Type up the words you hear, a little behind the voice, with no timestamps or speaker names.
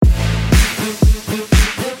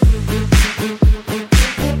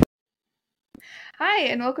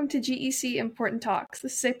and welcome to GEC Important Talks.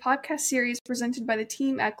 This is a podcast series presented by the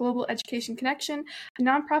team at Global Education Connection, a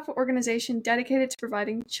nonprofit organization dedicated to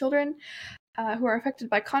providing children who are affected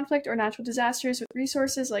by conflict or natural disasters with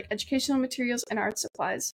resources like educational materials and art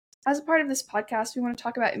supplies. As a part of this podcast, we want to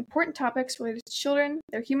talk about important topics related to children,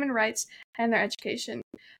 their human rights, and their education.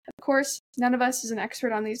 Of course, none of us is an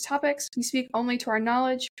expert on these topics. We speak only to our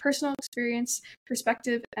knowledge, personal experience,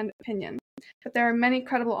 perspective, and opinion. But there are many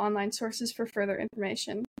credible online sources for further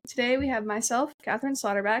information. Today we have myself, Catherine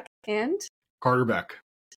Slaughterback, and Carter Beck,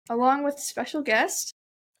 along with special guest,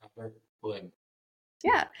 Albert William.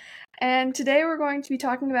 Yeah, and today we're going to be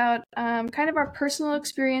talking about kind of our personal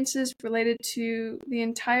experiences related to the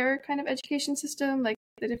entire kind of education system, like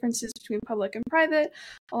the differences between public and private,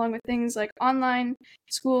 along with things like online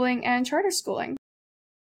schooling and charter schooling.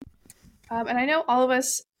 And I know all of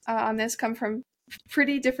us on this come from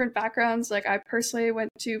pretty different backgrounds. Like I personally went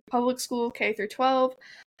to public school K through 12,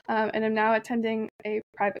 and I'm now attending a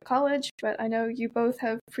private college, but I know you both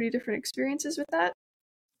have pretty different experiences with that.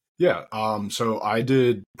 Yeah, so I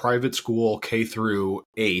did private school K through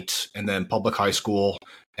 8, and then public high school,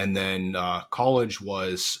 and then college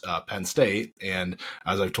was Penn State. And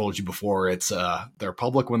as I've told you before, it's they're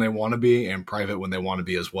public when they want to be and private when they want to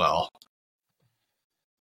be as well.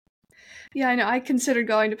 Yeah, I know. I considered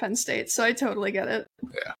going to Penn State, so I totally get it.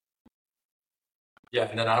 Yeah,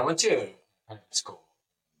 and then I went to private school.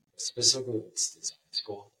 Specifically, it's design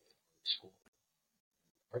school.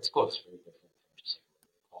 Art school is very different from just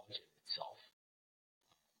like college itself.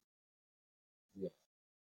 Yeah.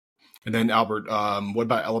 And then Albert, what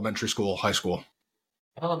about elementary school, high school?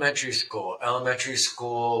 Elementary school.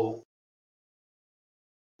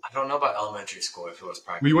 I don't know about elementary school if it was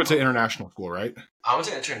private. Well, you went to international school, right? I went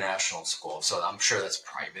to international school, so I'm sure that's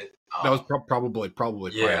private. That was probably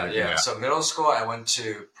private. Yeah. So middle school, I went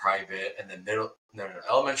to private, and then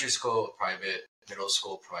elementary school private, middle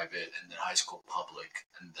school private, and then high school public,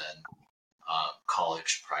 and then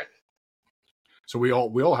college private. So we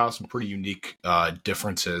all have some pretty unique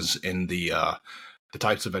differences in the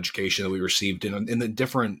types of education that we received in the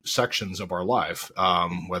different sections of our life,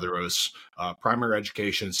 whether it was primary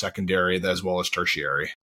education, secondary, as well as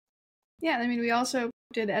tertiary. Yeah, I mean, we also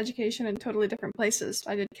did education in totally different places.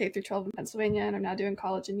 I did K through 12 in Pennsylvania, and I'm now doing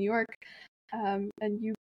college in New York.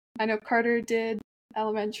 I know Carter did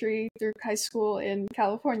elementary through high school in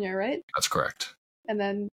California, right? That's correct. And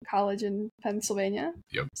then college in Pennsylvania.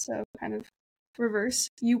 Yep. So kind of reverse.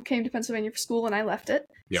 You came to Pennsylvania for school, and I left it.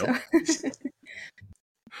 Yep. So.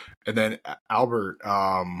 And then Albert,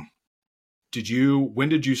 when did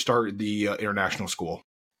you start the international school?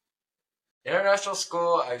 International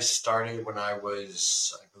school, I started when I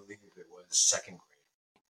was, I believe it was second grade.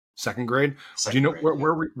 Second grade? Do you know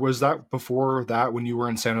where was that before that when you were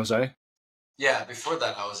in San Jose? Yeah, before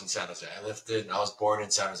that I was in San Jose. I was born in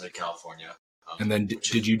San Jose, California. And then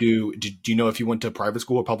do you know if you went to private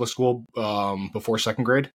school or public school before second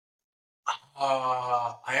grade?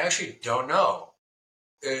 I actually don't know.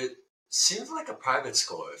 It seems like a private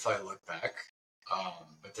school if I look back.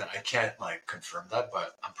 But then I can't confirm that,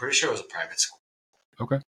 but I'm pretty sure it was a private school.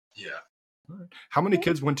 Okay. Yeah. All right. How many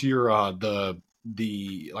kids went to your how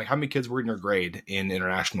many kids were in your grade in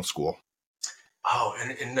international school? Oh,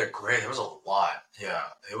 in their grade, it was a lot. Yeah,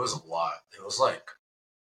 it was a lot. It was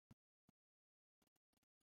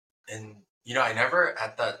and I never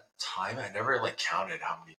at that time I never counted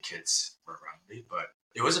how many kids were around me, but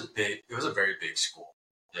it was a very big school.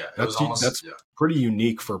 Yeah, that's pretty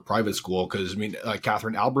unique for private school because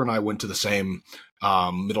Catherine, Albert, and I went to the same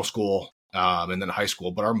middle school and then high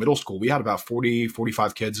school, but our middle school we had about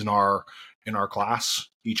 45 kids in our class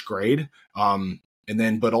each grade,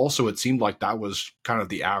 but also it seemed like that was kind of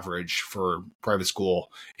the average for private school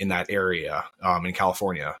in that area in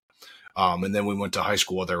California. And then we went to high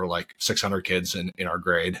school. There were 600 kids in our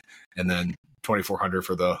grade, and then 2,400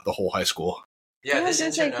 for the whole high school. Yeah, this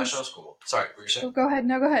international school. Sorry, what were you saying? Oh, go ahead.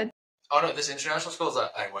 No, go ahead. Oh, no, this international schools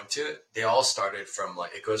that I went to, they all started from,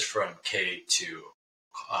 it goes from K to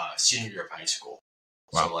senior year of high school.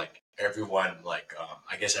 Wow. So, everyone,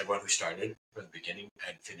 I guess everyone who started from the beginning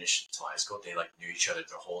and finished until high school, they, knew each other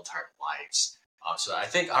their whole entire lives. So I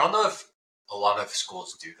don't know if a lot of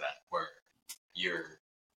schools do that, where you're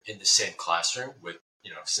in the same classroom with,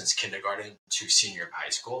 since kindergarten to senior of high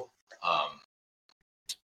school.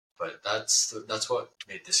 But that's what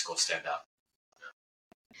made this school stand out.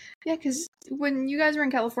 Yeah, because when you guys were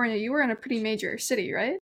in California, you were in a pretty major city,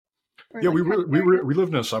 right? Yeah, we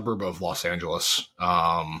lived in a suburb of Los Angeles.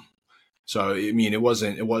 So it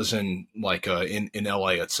wasn't in LA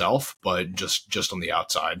itself, but just on the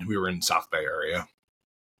outside. We were in South Bay area.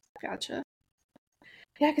 Gotcha.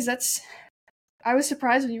 Yeah, because I was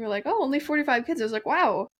surprised when you were like, oh, only 45 kids. I was like,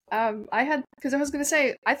 wow. Because I was going to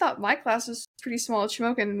say, I thought my class was pretty small at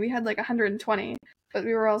Shamokin, and we had like 120, but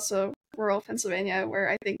we were also rural Pennsylvania, where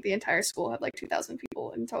I think the entire school had like 2,000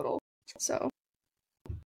 people in total. So,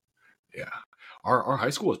 yeah, our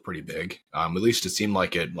high school was pretty big. At least it seemed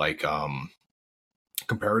like it, like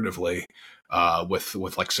comparatively,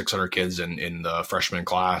 with like 600 kids in the freshman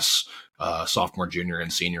class, sophomore, junior,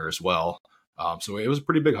 and senior as well. So it was a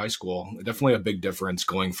pretty big high school. Definitely a big difference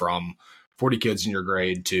going from 40 kids in your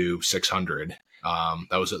grade to 600.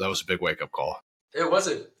 That was a big wake up call. It was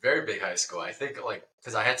a very big high school. I think like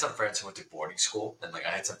because I had some friends who went to boarding school, and like I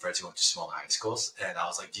had some friends who went to smaller high schools, and I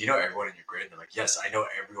was like, "Do you know everyone in your grade?" And they're like, "Yes, I know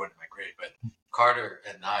everyone in my grade." But Carter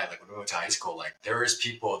and I, like when we went to high school, like there was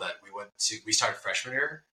people that we started freshman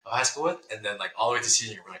year of high school with, and then like all the way to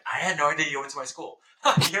senior year, we're like, "I had no idea you went to my school."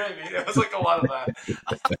 You know what I mean? It was like a lot of that.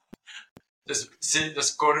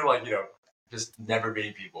 Just go to like just never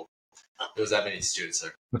meeting people. There was that many students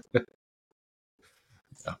there.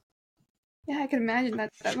 yeah, I can imagine that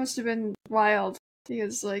must have been wild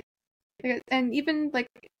because and even like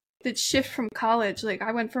the shift from college, like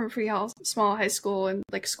I went from a pretty small high school and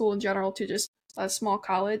like school in general to just a small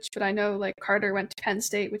college, but I know like Carter went to Penn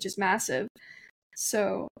State, which is massive.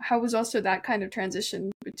 So how was also that kind of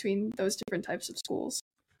transition between those different types of schools?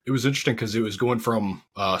 It was interesting because it was going from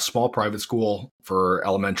a small private school for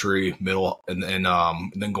elementary, middle, and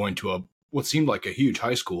then going to what seemed like a huge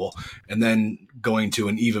high school, and then going to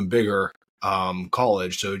an even bigger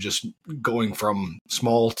college. So just going from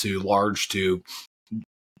small to large to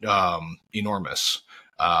enormous.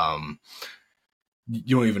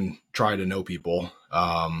 You don't even try to know people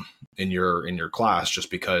in your class just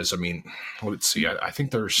because. I mean, let's see. I think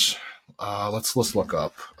there's let's look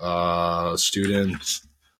up students.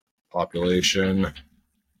 Population,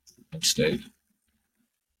 Penn State.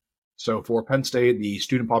 So for Penn State, the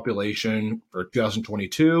student population for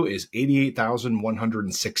 2022 is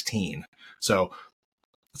 88,116. So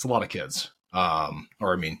that's a lot of kids. Or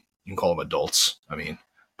I mean, you can call them adults.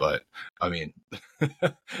 But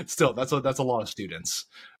still, that's a lot of students.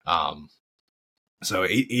 So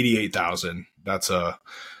 88,000. That's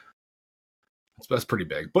pretty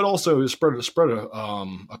big. But also spread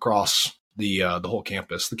across the whole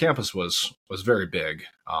campus. The campus was very big,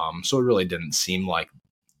 so it really didn't seem like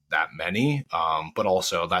that many. But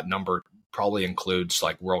also that number probably includes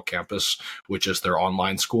like World Campus, which is their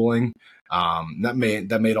online schooling. That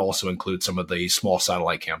may also include some of the small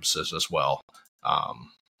satellite campuses as well.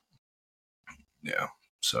 Yeah.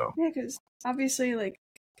 So yeah, because obviously like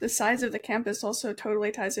the size of the campus also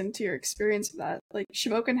totally ties into your experience of that. Like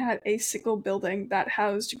Shamokin had a single building that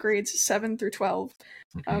housed grades 7 through 12.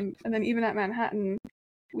 And then even at Manhattan,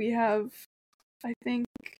 we have, I think,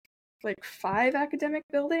 like 5 academic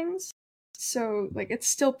buildings. So like it's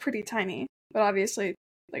still pretty tiny. But obviously,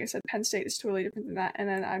 like I said, Penn State is totally different than that. And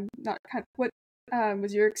then I'm not what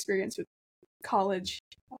was your experience with college,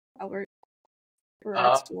 Albert, or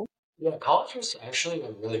art school? Yeah, college was actually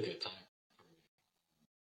a really good time.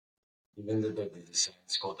 Even the design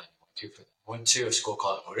school that I went to a school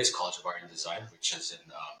called Otis College of Art and Design, which is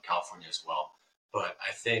in California as well. But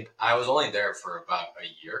I think I was only there for about a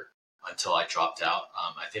year until I dropped out.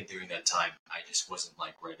 I think during that time, I just wasn't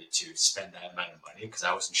like ready to spend that amount of money because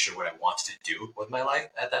I wasn't sure what I wanted to do with my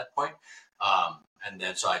life at that point. And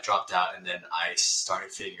then so I dropped out, and then I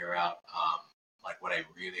started figuring out like what I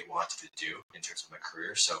really wanted to do in terms of my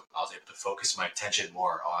career. So I was able to focus my attention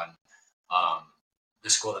more on the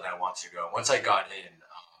school that I wanted to go. Once I got in,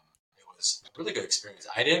 it was a really good experience.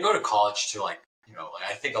 I didn't go to college to like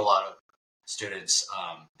I think a lot of students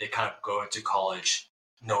they kind of go into college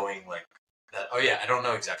knowing like that. Oh yeah, I don't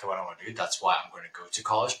know exactly what I want to do. That's why I'm going to go to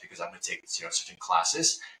college because I'm going to take certain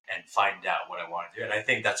classes and find out what I want to do. And I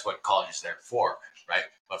think that's what college is there for, right?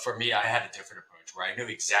 But for me, I had a different approach where I knew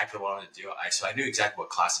exactly what I wanted to do. So I knew exactly what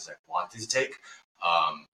classes I wanted to take.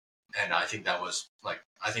 And I think that was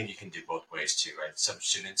I think you can do both ways too, right? Some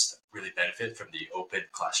students really benefit from the open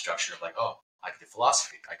class structure of like, oh, I could do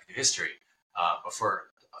philosophy, I could do history. But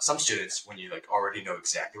for some students, when you already know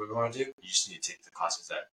exactly what you want to do, you just need to take the classes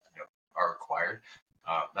that are required.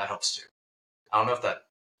 That helps too. I don't know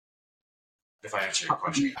if I answered your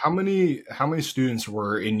question. How many students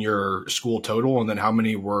were in your school total, and then how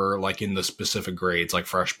many were like in the specific grades, like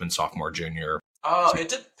freshman, sophomore, junior? It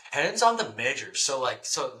depends on the major. So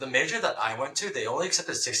the major that I went to, they only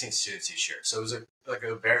accepted 16 students each year. So it was a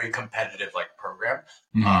very competitive program.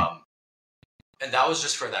 Mm-hmm. And that was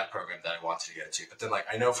just for that program that I wanted to get into. But then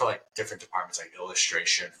I know for different departments like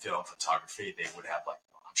illustration, film, photography, they would have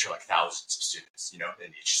I'm sure thousands of students,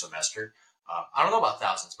 in each semester. I don't know about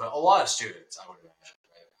thousands, but a lot of students, I would imagine.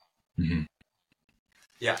 Right? Mm-hmm.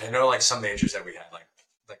 Yeah, I know like some majors that we had, like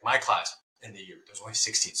my class in the year, there was only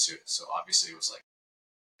 16 students, so obviously it was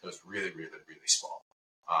really, really, really small.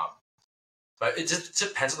 But it just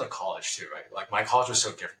depends on the college too, right? Like my college was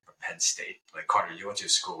so different from Penn State. Like Carter, you went to a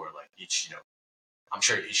school where like I'm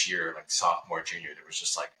sure each year, like sophomore, junior, there was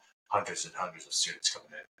just like hundreds and hundreds of students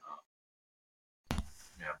coming in.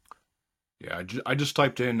 I just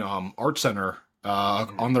typed in Art Center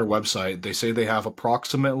on their website. They say they have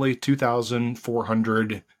approximately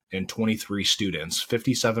 2,423 students,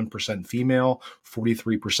 57% female,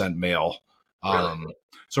 43% male. Really?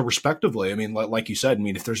 So respectively, I mean, like you said, I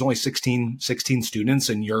mean, if there's only 16 students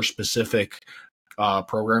in your specific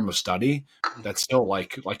program of study, that's still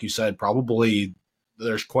like you said, probably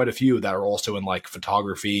there's quite a few that are also in like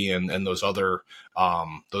photography and those other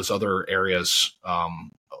areas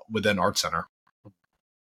within Art Center.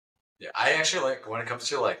 Yeah, I actually like when it comes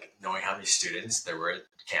to like knowing how many students there were at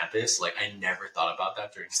campus. Like, I never thought about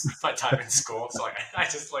that during my time in school. So like, I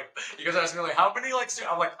just like you guys asked me like how many like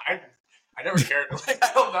students. I'm like I never cared. Like,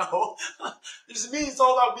 I don't know. It's me. It's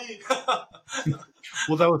all about me.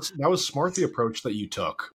 Well, that was smart, the approach that you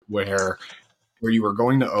took, where you were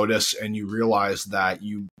going to Otis and you realized that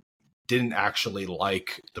you didn't actually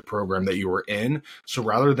like the program that you were in. So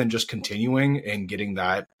rather than just continuing and getting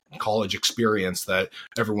that college experience that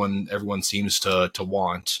everyone seems to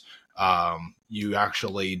want, you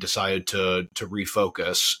actually decided to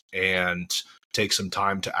refocus and take some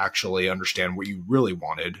time to actually understand what you really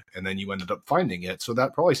wanted, and then you ended up finding it. So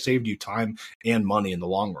that probably saved you time and money in the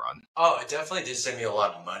long run. Oh, it definitely did save me a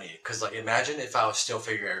lot of money. Because like, imagine if I was still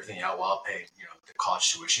figuring everything out while paying, the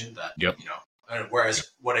college tuition. That Yep.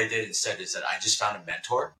 Whereas what I did instead is that I just found a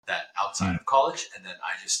mentor that outside of college, and then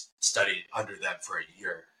I just studied under them for a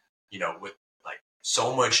year. With like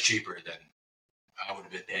so much cheaper than I would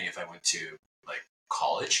have been paying if I went to like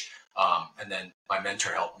college. And then my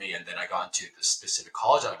mentor helped me, and then I got into the specific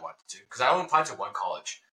college that I wanted to, because I only applied to one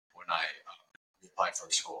college when I applied for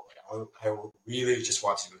a school. Like, I really just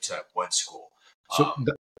wanted to go to that one school. So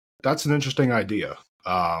that's an interesting idea.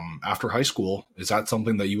 After high school, is that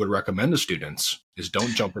something that you would recommend to students? Is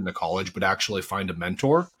don't jump into college, but actually find a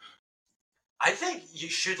mentor? I think you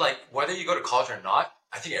should, like, whether you go to college or not,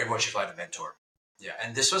 I think everyone should find a mentor. Yeah,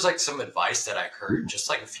 and this was like some advice that I heard just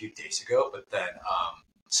like a few days ago, but then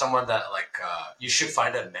someone that like you should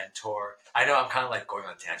find a mentor. I know I'm kind of like going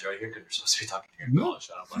on a tangent right here because we're supposed to be talking here in college,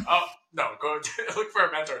 and I'm like, oh no, go look for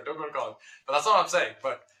a mentor. Don't go to college. But that's not what I'm saying.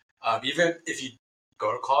 But even if you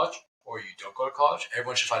go to college or you don't go to college,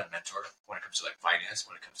 everyone should find a mentor when it comes to like finance,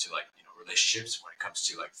 when it comes to like relationships, when it comes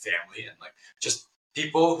to like family, and like just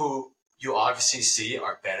people who you obviously see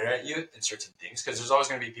are better at you in certain things, because there's always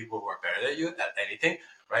going to be people who are better at you at anything,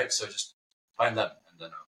 right? So just find them, and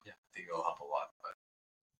then I think it'll help a lot. But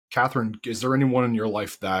Catherine, is there anyone in your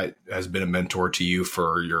life that has been a mentor to you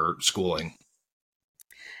for your schooling?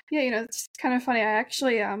 Yeah, it's kind of funny. I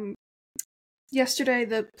actually yesterday,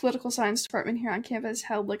 the political science department here on campus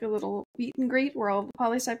held like a little meet and greet where all the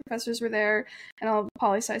poli-sci professors were there and all the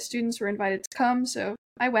poli-sci students were invited to come. So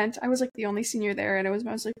I went. I was like the only senior there, and it was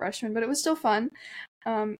mostly freshmen, but it was still fun.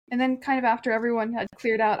 And then kind of after everyone had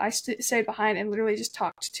cleared out, I stayed behind and literally just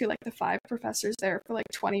talked to like the 5 professors there for like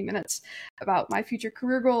 20 minutes about my future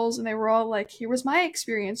career goals. And they were all like, here was my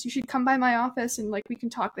experience. You should come by my office and like we can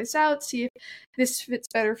talk this out, see if this fits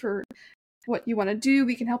better for what you want to do.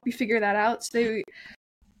 We can help you figure that out. So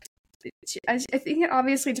I think it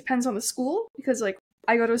obviously depends on the school, because like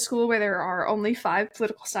I go to a school where there are only 5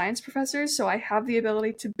 political science professors, so I have the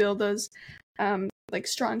ability to build those like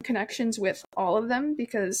strong connections with all of them,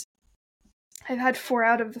 because I've had 4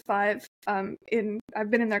 out of the 5 I've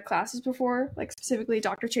been in their classes before, like specifically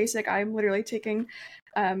Dr. Chasik. I'm literally taking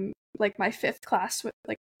like my 5th class with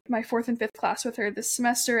like my 4th and 5th class with her this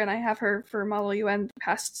semester, and I have her for Model UN the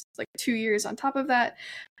past like 2 years on top of that.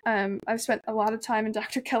 I've spent a lot of time in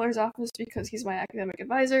Dr. Keller's office because he's my academic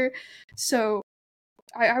advisor. So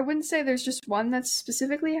I wouldn't say there's just one that's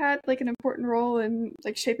specifically had like an important role in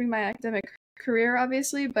like shaping my academic career,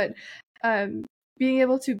 obviously, but being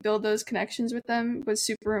able to build those connections with them was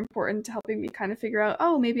super important to helping me kind of figure out,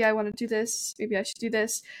 oh, maybe I want to do this, maybe I should do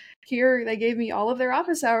this. Here, they gave me all of their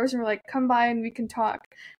office hours and were like, come by and we can talk.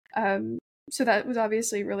 So that was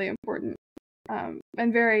obviously really important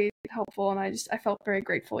and very helpful, and I felt very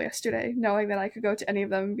grateful yesterday knowing that I could go to any of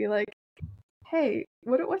them and be like, hey,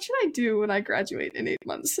 what should I do when I graduate in 8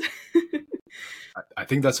 months? I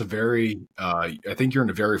think that's I think you're in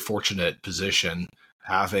a very fortunate position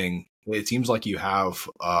having it seems like you have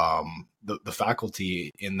the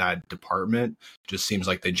faculty in that department just seems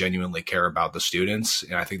like they genuinely care about the students.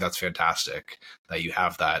 And I think that's fantastic that you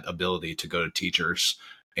have that ability to go to teachers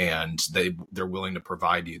and they're willing to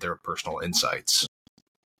provide you their personal insights.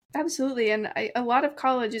 Absolutely. And a lot of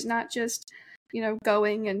college is not just,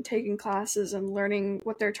 going and taking classes and learning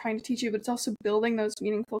what they're trying to teach you, but it's also building those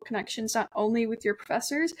meaningful connections, not only with your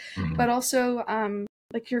professors, but also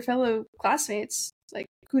like your fellow classmates. Like,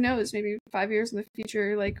 who knows, maybe 5 years in the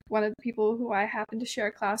future, like one of the people who I happen to share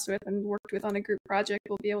a class with and worked with on a group project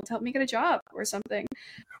will be able to help me get a job or something.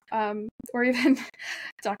 Or even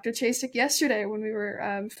Dr. Chasik yesterday when we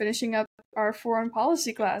were finishing up our foreign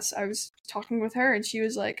policy class, I was talking with her and she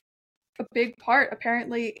was like, a big part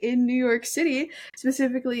apparently in New York City,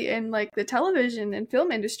 specifically in like the television and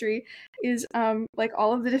film industry, is like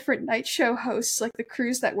all of the different night show hosts, like the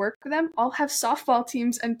crews that work for them, all have softball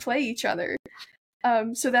teams and play each other.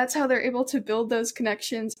 So that's how they're able to build those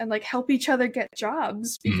connections and like help each other get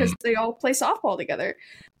jobs because they all play softball together.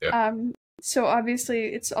 Yeah. So obviously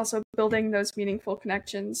it's also building those meaningful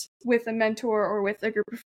connections with a mentor or with a group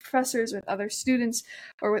of professors, with other students,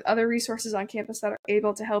 or with other resources on campus that are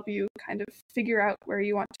able to help you kind of figure out where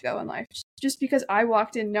you want to go in life. Just because I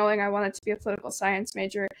walked in knowing I wanted to be a political science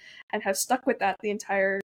major and have stuck with that the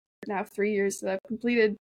entire now 3 years that I've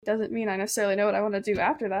completed doesn't mean I necessarily know what I want to do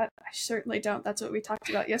after that. I certainly don't. That's what we talked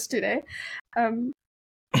about yesterday. So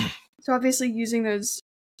obviously using those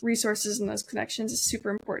resources and those connections is super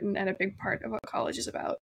important and a big part of what college is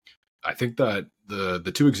about. I think that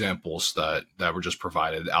the two examples that were just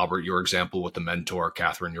provided, Albert, your example with the mentor,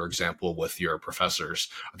 Catherine, your example with your professors,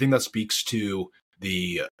 I think that speaks to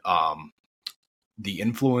the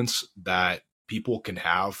influence that people can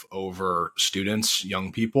have over students,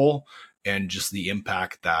 young people, and just the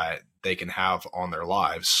impact that they can have on their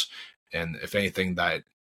lives. And if anything, that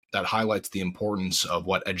highlights the importance of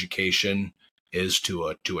what education is to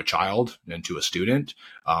a child and to a student,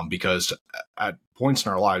 because at points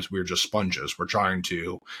in our lives, we're just sponges. We're trying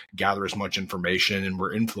to gather as much information and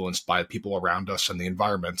we're influenced by people around us and the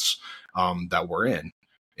environments that we're in.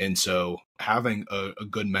 And so having a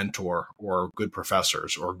good mentor or good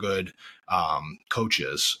professors or good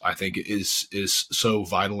coaches, I think is so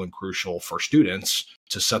vital and crucial for students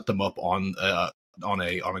to set them up on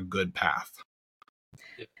a good path.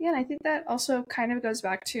 Yeah, and I think that also kind of goes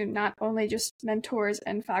back to not only just mentors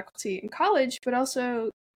and faculty in college, but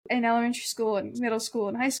also in elementary school and middle school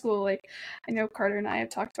and high school. Like I know Carter and I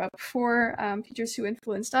have talked about before, teachers who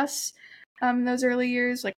influenced us in those early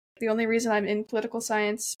years. Like the only reason I'm in political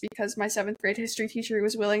science because my 7th grade history teacher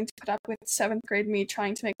was willing to put up with 7th grade me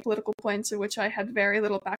trying to make political points of which I had very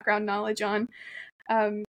little background knowledge on.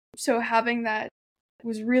 So having that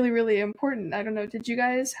was really, really important. I don't know, did you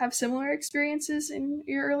guys have similar experiences in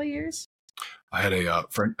your early years? I had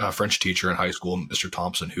a French teacher in high school, Mr.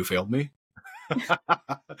 Thompson, who failed me.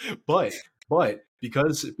 but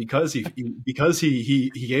because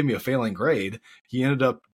he gave me a failing grade, he ended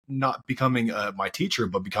up not becoming my teacher,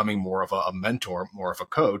 but becoming more of a mentor, more of a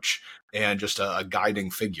coach, and just a guiding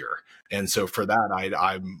figure. And so for that,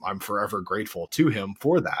 I'm forever grateful to him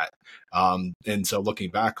for that. And so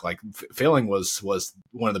looking back, like failing was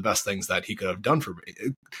one of the best things that he could have done for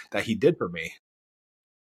me, that he did for me.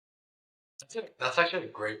 That's actually a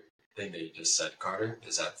great thing that you just said, Carter,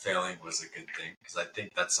 is that failing was a good thing. Because I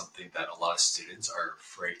think that's something that a lot of students are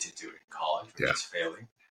afraid to do in college, which is failing.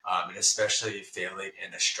 And especially failing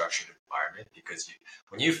in a structured environment, because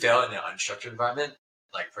when you fail in an unstructured environment,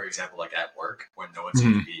 like for example, like at work, when no one's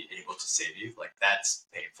going to be able to save you, like that's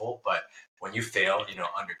painful. But when you fail,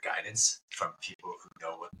 under guidance from people who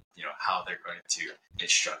know what, how they're going to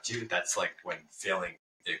instruct you, that's like when failing,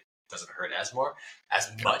 it doesn't hurt as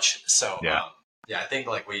much. So I think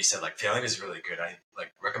like what you said, like failing is really good. I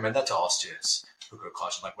like recommend that to all students who go to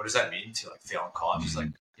college. Like, what does that mean to like fail in college? It's like,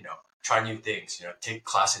 try new things, take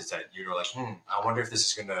classes that you're like, I wonder if this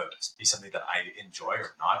is going to be something that I enjoy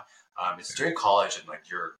or not. It's during college and like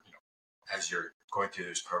you're, as you're going through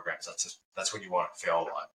those programs, that's when you want to fail a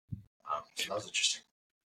lot. So that was interesting.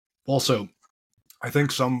 Also, I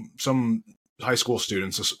think some high school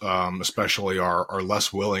students, especially, are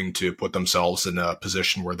less willing to put themselves in a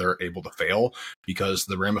position where they're able to fail because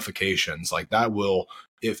the ramifications like that will,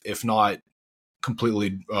 if not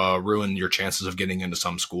completely ruin your chances of getting into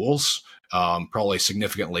some schools, probably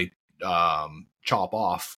significantly chop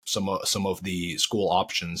off some of the school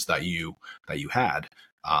options that you had,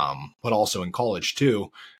 but also in college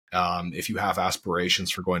too. If you have aspirations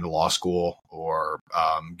for going to law school or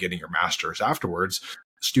getting your master's afterwards,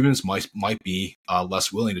 students might be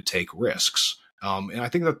less willing to take risks, and I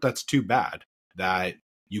think that's too bad. That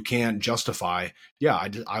You can't justify, yeah,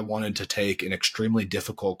 I wanted to take an extremely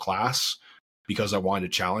difficult class because I wanted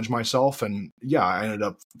to challenge myself. And yeah, I ended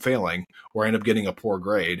up failing or I ended up getting a poor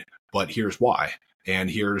grade, but here's why. And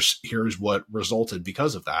here's what resulted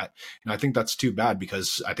because of that. And I think that's too bad,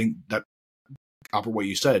 because I think that, Albert, what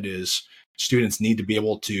you said is students need to be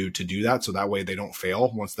able to do that, so that way they don't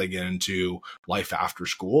fail once they get into life after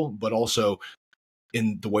school. But also,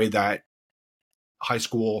 in the way that high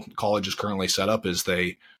school, college is currently set up, is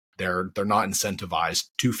they're not incentivized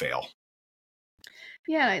to fail.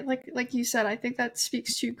 Yeah, like you said, I think that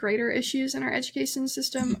speaks to greater issues in our education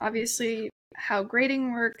system. Obviously, how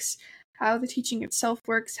grading works, how the teaching itself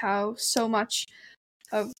works, how so much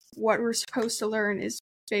of what we're supposed to learn is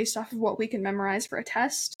based off of what we can memorize for a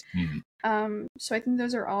test. So I think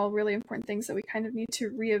those are all really important things that we kind of need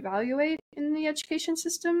to reevaluate in the education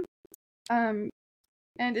system.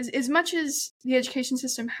 And as much as the education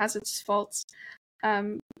system has its faults,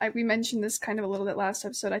 we mentioned this kind of a little bit last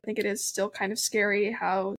episode, I think it is still kind of scary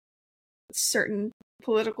how certain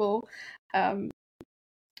political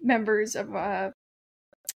members of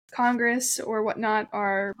Congress or whatnot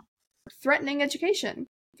are threatening education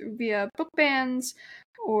via book bans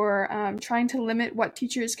or trying to limit what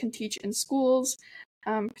teachers can teach in schools,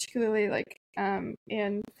 particularly like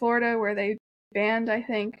in Florida, where they banned, I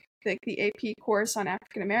think, like the AP course on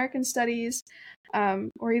African American studies,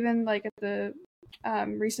 or even like at the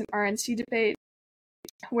recent RNC debate,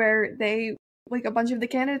 where they, like, a bunch of the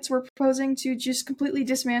candidates were proposing to just completely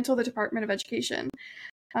dismantle the Department of Education.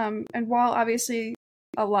 And while obviously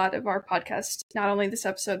a lot of our podcast, not only this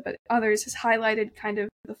episode, but others, has highlighted kind of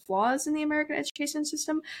the flaws in the American education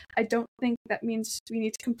system, I don't think that means we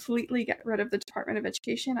need to completely get rid of the Department of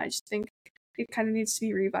Education. I just think it kind of needs to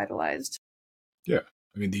be revitalized. Yeah.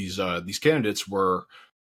 I mean, these candidates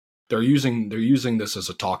they're using this as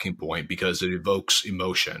a talking point because it evokes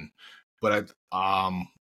emotion. But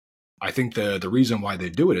I think the reason why they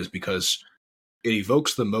do it is because it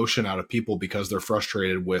evokes the emotion out of people because they're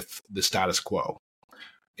frustrated with the status quo.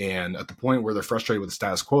 And at the point where they're frustrated with the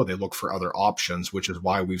status quo, they look for other options, which is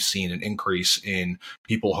why we've seen an increase in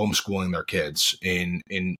people homeschooling their kids, in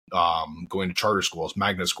going to charter schools,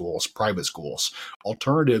 magnet schools, private schools,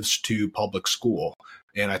 alternatives to public school.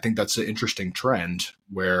 And I think that's an interesting trend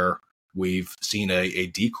where we've seen a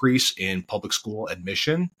decrease in public school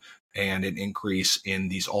admission and an increase in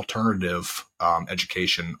these alternative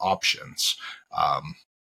education options.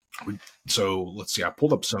 So let's see, I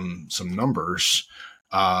pulled up some numbers.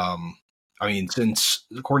 I mean,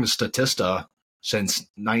 according to Statista, since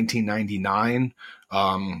 1999,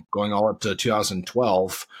 going all up to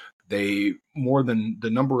 2012, more than the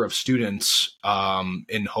number of students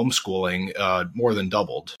in homeschooling more than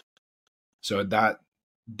doubled. So that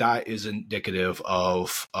is indicative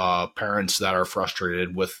of parents that are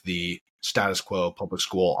frustrated with the status quo public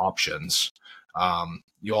school options.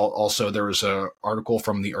 There was an article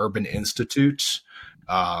from the Urban Institute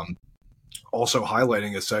also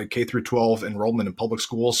highlighting, it said K through 12 enrollment in public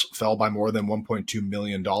schools fell by more than $1.2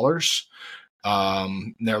 million.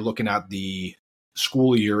 They're looking at the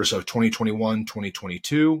school years of 2021,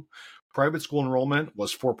 2022. Private school enrollment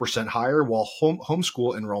was 4% higher, while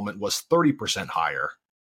homeschool enrollment was 30% higher.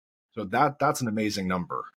 So that's an amazing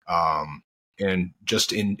number. And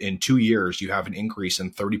just in 2 years, you have an increase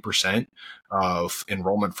in 30% of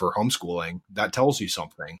enrollment for homeschooling. That tells you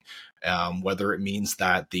something, whether it means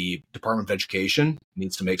that the Department of Education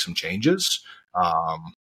needs to make some changes,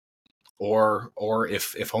 or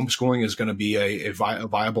if homeschooling is going to be a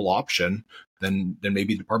viable option, then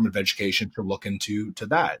maybe the Department of Education should look into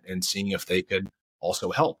that and seeing if they could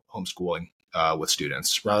also help homeschooling with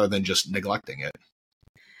students rather than just neglecting it.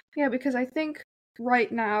 Yeah, because I think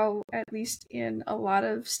right now, at least in a lot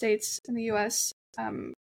of states in the U.S.,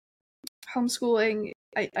 homeschooling,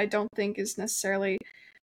 I don't think is necessarily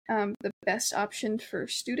the best option for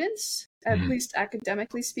students, at least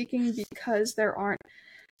academically speaking, because there aren't,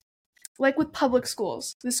 like with public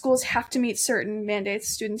schools, the schools have to meet certain mandates.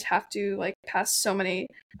 Students have to like pass so many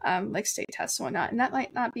like state tests and whatnot, and that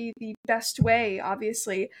might not be the best way,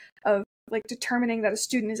 obviously, of like determining that a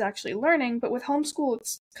student is actually learning. But with homeschool,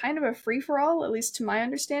 it's kind of a free-for-all, at least to my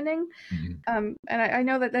understanding. And I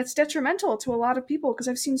know that that's detrimental to a lot of people, because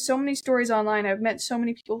I've seen so many stories online. I've met so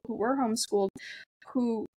many people who were homeschooled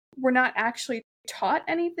who were not actually taught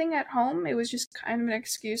anything at home. It was just kind of an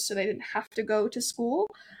excuse so they didn't have to go to school.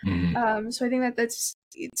 So I think that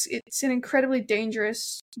it's an incredibly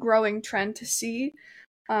dangerous growing trend to see,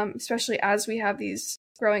 especially as we have these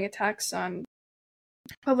growing attacks on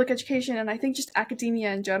public education, and I think just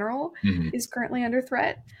academia in general is currently under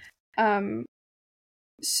threat.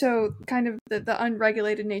 So kind of the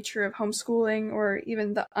unregulated nature of homeschooling, or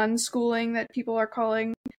even the unschooling that people are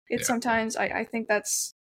calling it sometimes, I think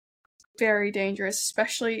that's very dangerous,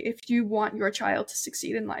 especially if you want your child to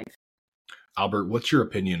succeed in life. Albert, what's your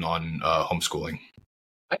opinion on homeschooling?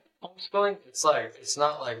 I think homeschooling, it's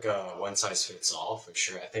not like a one size fits all for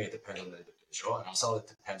sure. I think it depends on the individual, and also it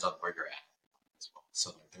depends on where you're at as well.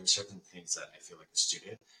 So like there are certain things that I feel like a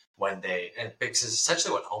student because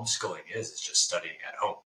essentially what homeschooling is just studying at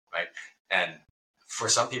home, right? And for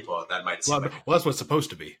some people that might seem well, that's what it's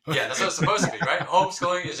supposed to be. Yeah, that's what it's supposed to be, right?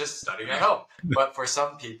 Homeschooling is just studying at home. But for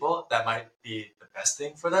some people, that might be the best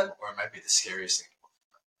thing for them, or it might be the scariest thing for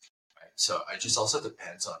them, right? So it just also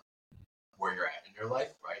depends on where you're at in your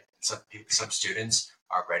life, right? Some students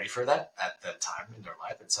are ready for that at that time in their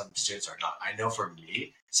life, and some students are not. I know for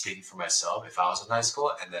me, speaking for myself, if I was in high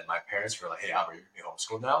school and then my parents were like, "Hey, Albert, you're gonna be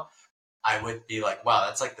homeschooled now," I would be like, "Wow,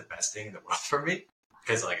 that's like the best thing in the world for me,"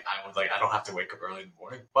 because like I don't have to wake up early in the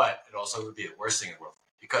morning. But it also would be the worst thing in the world for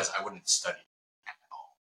me because I wouldn't study at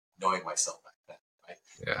all, knowing myself back then, right?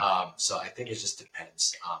 Yeah. So I think it just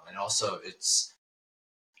depends, and also it's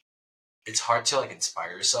hard to like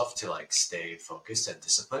inspire yourself to like stay focused and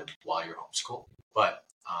disciplined while you're homeschooled. But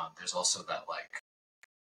there's also that like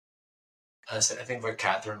I think what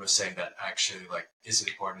Catherine was saying that actually like is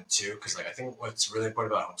important too, because like I think what's really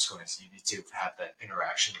important about homeschooling is you need to have that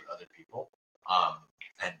interaction with other people.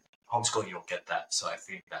 And homeschooling you don't get that, so I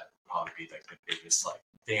think that would probably be like the biggest like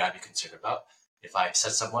thing I'd be concerned about if I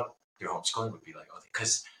said someone through homeschooling would be like, oh,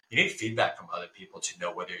 because you need feedback from other people to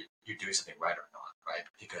know whether you're doing something right or not, right?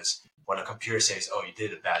 Because when a computer says, "Oh, you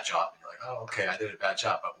did a bad job," and you're like, "Oh, okay, I did a bad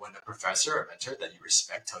job," but when a professor or mentor that you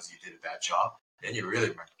respect tells you you did a bad job, then you really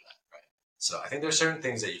remember that, right? So I think there's certain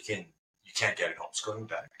things that you can't get in homeschooling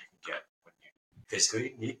that you can get when you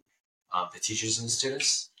physically meet the teachers and the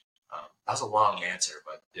students. That was a long answer,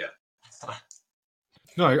 but yeah.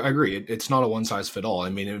 No, I agree. It's not a one size fit all. I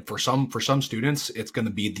mean, for some students, it's going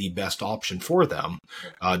to be the best option for them,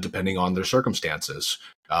 depending on their circumstances.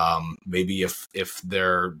 Maybe if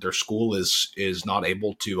their school is not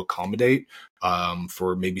able to accommodate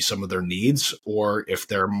for maybe some of their needs, or if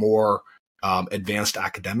they're more advanced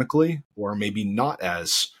academically, or maybe not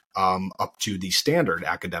as up to the standard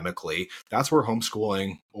academically, that's where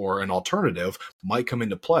homeschooling or an alternative might come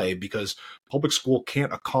into play, because public school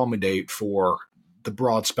can't accommodate for the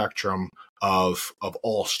broad spectrum of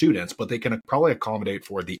all students, but they can probably accommodate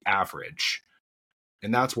for the average.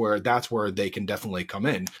 And that's where they can definitely come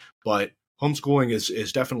in. But homeschooling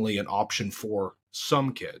is definitely an option for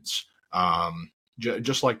some kids.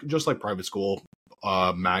 Just like private school,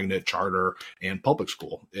 magnet, charter, and public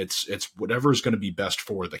school. It's whatever is going to be best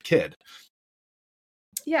for the kid.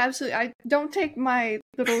 Yeah, absolutely. I don't take my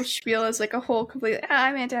little spiel as like a whole completely,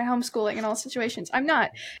 I'm anti-homeschooling in all situations. I'm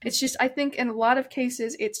not. It's just, I think in a lot of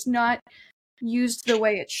cases, it's not used the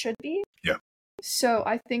way it should be. Yeah. So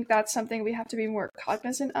I think that's something we have to be more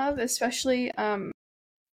cognizant of, especially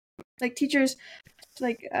like teachers,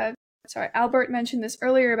 like, Albert mentioned this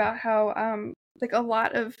earlier about how like a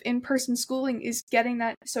lot of in-person schooling is getting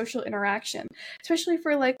that social interaction, especially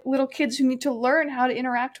for like little kids who need to learn how to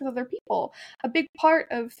interact with other people. A big part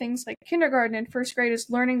of things like kindergarten and first grade is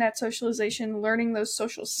learning that socialization, learning those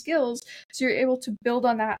social skills, so you're able to build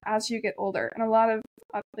on that as you get older. And a lot of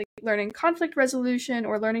like learning conflict resolution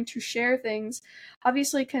or learning to share things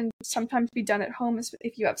obviously can sometimes be done at home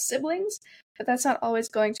if you have siblings, but that's not always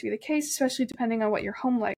going to be the case, especially depending on what your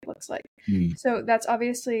home life looks like. So that's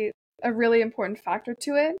obviously a really important factor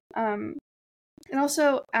to it. And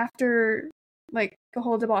also after like the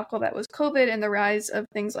whole debacle that was COVID and the rise of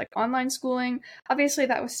things like online schooling, obviously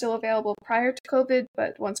that was still available prior to COVID,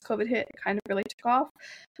 but once COVID hit, it kind of really took off.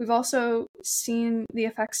 We've also seen the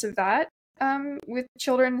effects of that with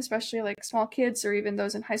children, especially like small kids or even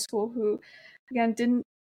those in high school who, again, didn't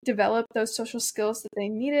develop those social skills that they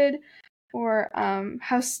needed, or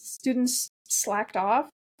how students slacked off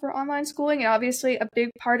for online schooling. And obviously a big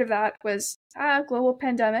part of that was global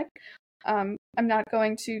pandemic. I'm not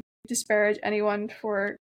going to disparage anyone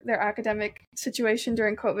for their academic situation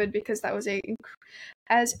during COVID, because that was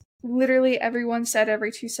as literally everyone said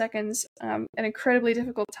every 2 seconds, an incredibly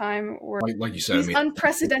difficult time, or like you said, these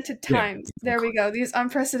unprecedented times. Yeah. There we go. These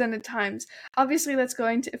unprecedented times. Obviously that's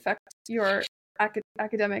going to affect your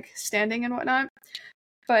academic standing and whatnot.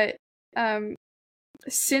 But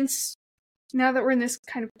since now that we're in this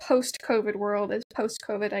kind of post-COVID world, as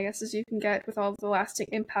post-COVID, I guess, as you can get with all the lasting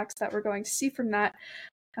impacts that we're going to see from that,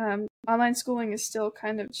 online schooling is still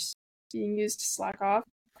kind of just being used to slack off.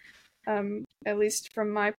 At least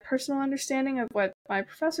from my personal understanding of what my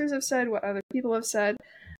professors have said, what other people have said,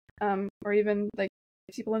 or even like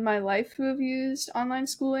people in my life who have used online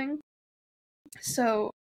schooling.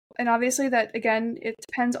 So, and obviously that, again, it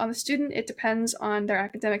depends on the student, it depends on their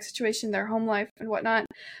academic situation, their home life, and whatnot.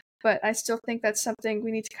 But I still think that's something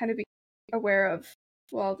we need to kind of be aware of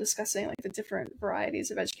while discussing like the different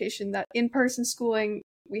varieties of education. That in-person schooling,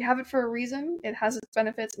 we have it for a reason. It has its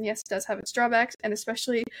benefits, and yes, it does have its drawbacks. And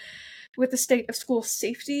especially with the state of school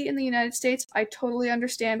safety in the United States, I totally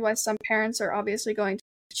understand why some parents are obviously going to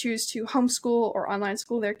choose to homeschool or online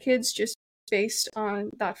school their kids just based on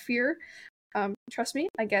that fear. Trust me,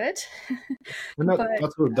 I get it. And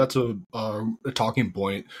But that's a talking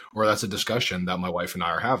point, or that's a discussion that my wife and I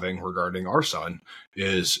are having regarding our son.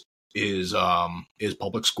 Is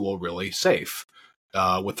public school really safe?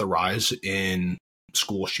 With the rise in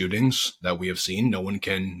school shootings that we have seen, no one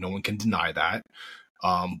can deny that.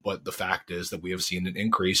 But the fact is that we have seen an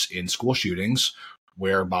increase in school shootings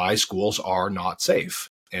whereby schools are not safe.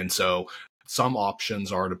 And so some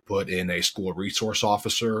options are to put in a school resource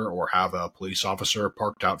officer or have a police officer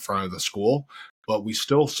parked out front of the school. But we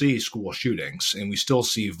still see school shootings and we still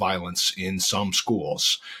see violence in some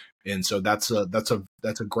schools. And so that's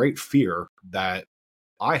a great fear that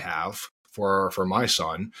I have for my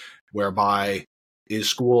son, whereby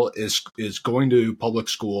is going to public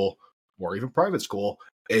school or even private school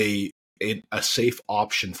a safe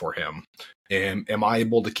option for him? And am I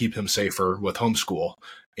able to keep him safer with homeschool?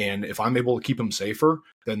 And if I'm able to keep him safer,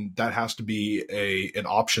 then that has to be an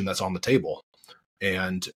option that's on the table.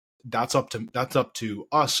 And that's up to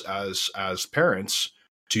us as parents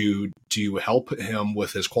to help him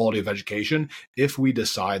with his quality of education. If we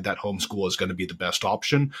decide that homeschool is going to be the best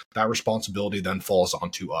option, that responsibility then falls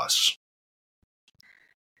onto us.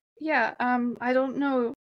 yeah, I don't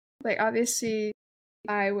know. Like, obviously,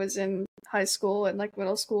 I was in high school and like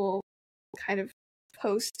middle school, kind of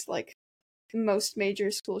post like most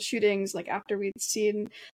major school shootings, like after we'd seen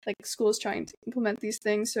like schools trying to implement these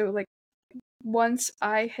things. So like once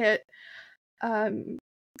I hit, I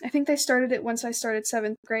think they started it once I started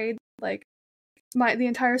 7th grade. Like the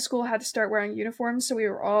entire school had to start wearing uniforms, so we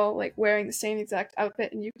were all like wearing the same exact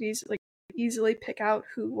outfit, and you could easily pick out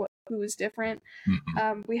who was different.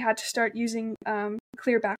 Mm-hmm. We had to start using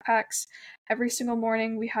clear backpacks every single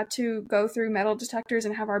morning. We had to go through metal detectors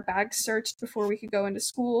and have our bags searched before we could go into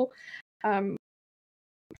school.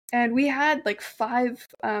 And we had like 5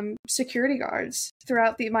 security guards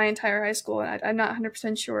throughout my entire high school. And I'm not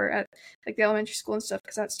 100% sure at like the elementary school and stuff,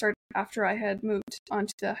 because that started after I had moved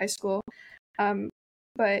onto the high school.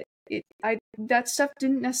 But that stuff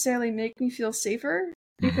didn't necessarily make me feel safer,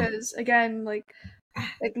 because again, like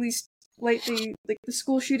at least lately, like the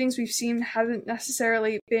school shootings we've seen haven't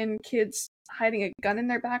necessarily been kids hiding a gun in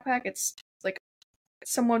their backpack. It's like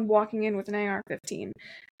someone walking in with an AR-15,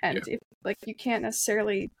 and if like you can't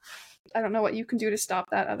necessarily, I don't know what you can do to stop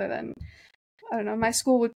that other than, I don't know, my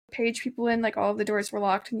school would page people in, like all of the doors were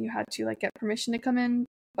locked and you had to like get permission to come in,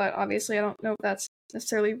 but obviously I don't know if that's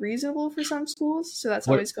necessarily reasonable for some schools, so that's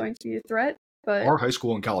always going to be a threat. But our high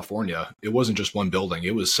school in California, it wasn't just one building;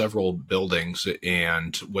 it was several buildings,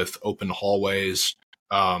 and with open hallways.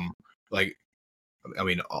 Like, I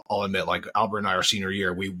mean, I'll admit, like Albert and I, our senior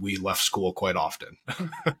year, we left school quite often.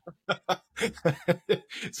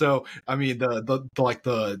 So, I mean,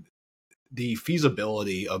 the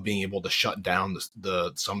feasibility of being able to shut down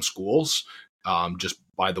some schools, just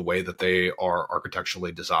by the way that they are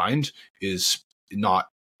architecturally designed, is not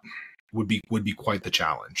would be quite the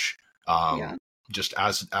challenge. yeah, Just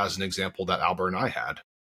as an example that Albert and I had.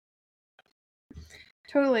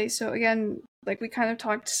 totally. So again, like we kind of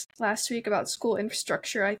talked last week about school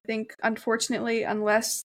infrastructure, I think unfortunately,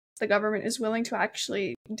 unless the government is willing to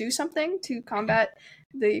actually do something to combat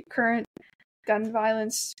the current gun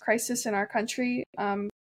violence crisis in our country,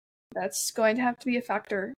 that's going to have to be a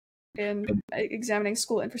factor in examining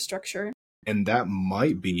school infrastructure. And that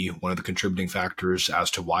might be one of the contributing factors as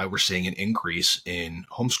to why we're seeing an increase in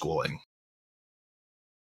homeschooling.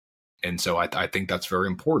 And so I think that's very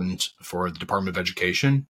important for the Department of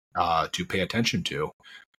Education to pay attention to,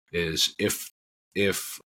 is if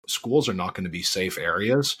schools are not going to be safe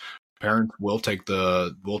areas, parents will take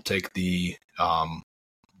the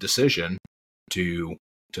decision to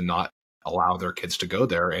not allow their kids to go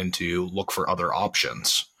there and to look for other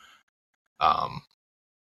options.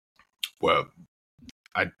 Well,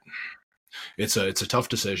 it's a tough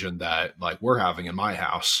decision that like we're having in my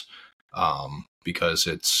house, because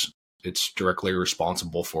it's directly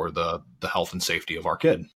responsible for the health and safety of our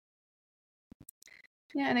kid.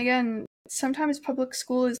 Yeah, and again, sometimes public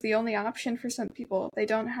school is the only option for some people. They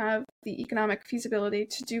don't have the economic feasibility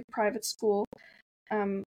to do private school.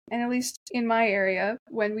 And at least in my area,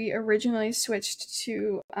 when we originally switched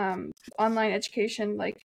to online education,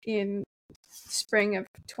 like in spring of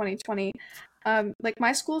 2020, like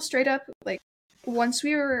my school straight up, like once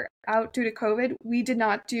we were out due to COVID, we did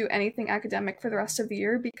not do anything academic for the rest of the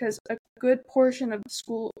year because a good portion of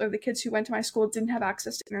the kids who went to my school didn't have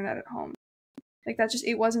access to internet at home. Like that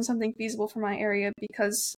it wasn't something feasible for my area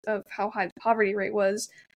because of how high the poverty rate was.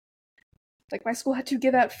 Like my school had to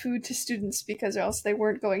give out food to students because or else they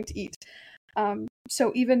weren't going to eat.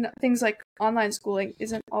 So even things like online schooling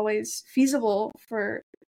isn't always feasible for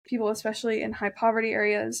people, especially in high poverty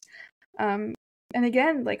areas. And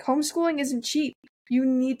again, like homeschooling isn't cheap. You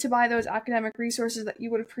need to buy those academic resources that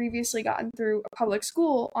you would have previously gotten through a public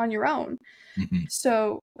school on your own. Mm-hmm.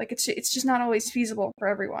 So like it's just not always feasible for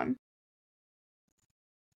everyone.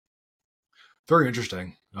 Very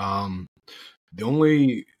interesting.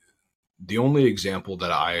 The only example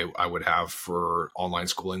that I would have for online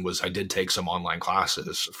schooling was I did take some online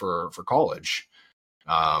classes for college,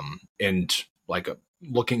 and like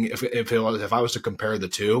looking if I was to compare the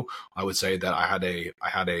two, I would say that I had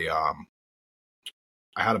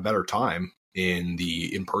a better time in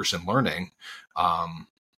the in-person learning,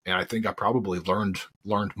 and I think I probably learned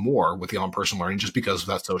more with the in-person learning just because of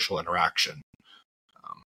that social interaction.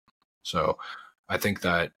 So I think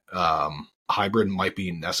that hybrid might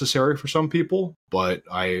be necessary for some people, but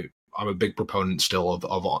I'm a big proponent still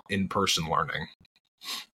of in-person learning.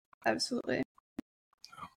 Absolutely.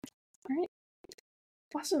 All right.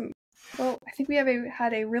 Awesome. Well, I think we have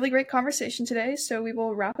had a really great conversation today, so we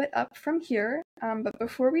will wrap it up from here. But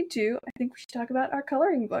before we do, I think we should talk about our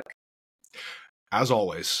coloring book. As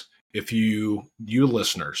always, if you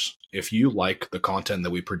listeners, if you like the content that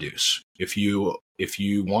we produce, if you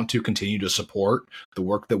want to continue to support the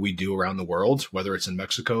work that we do around the world, whether it's in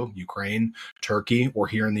Mexico, Ukraine, Turkey, or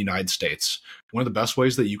here in the United States, one of the best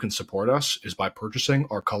ways that you can support us is by purchasing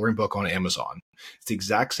our coloring book on Amazon. It's the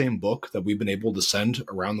exact same book that we've been able to send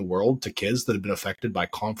around the world to kids that have been affected by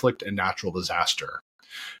conflict and natural disaster.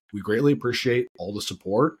 We greatly appreciate all the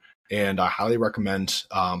support, and I highly recommend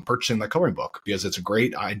purchasing that coloring book because it's a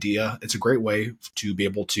great idea. It's a great way to be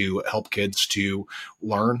able to help kids to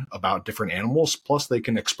learn about different animals. Plus, they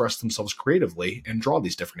can express themselves creatively and draw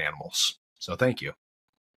these different animals. So thank you.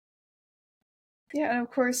 Yeah, and of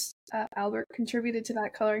course, Albert contributed to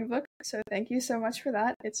that coloring book. So thank you so much for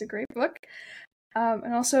that. It's a great book.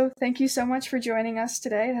 And also, thank you so much for joining us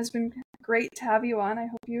today. It has been great to have you on. I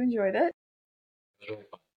hope you enjoyed it.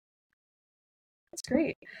 That's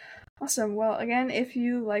great. Awesome. Well, again, if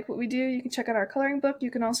you like what we do, you can check out our coloring book. You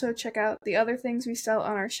can also check out the other things we sell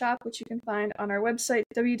on our shop, which you can find on our website,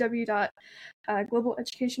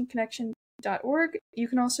 www.globaleducationconnection.org. You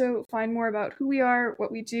can also find more about who we are,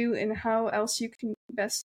 what we do, and how else you can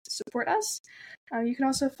best support us. You can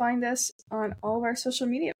also find us on all of our social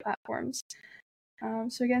media platforms.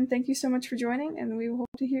 So again, thank you so much for joining, and we hope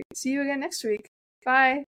to see you again next week.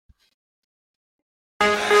 Bye!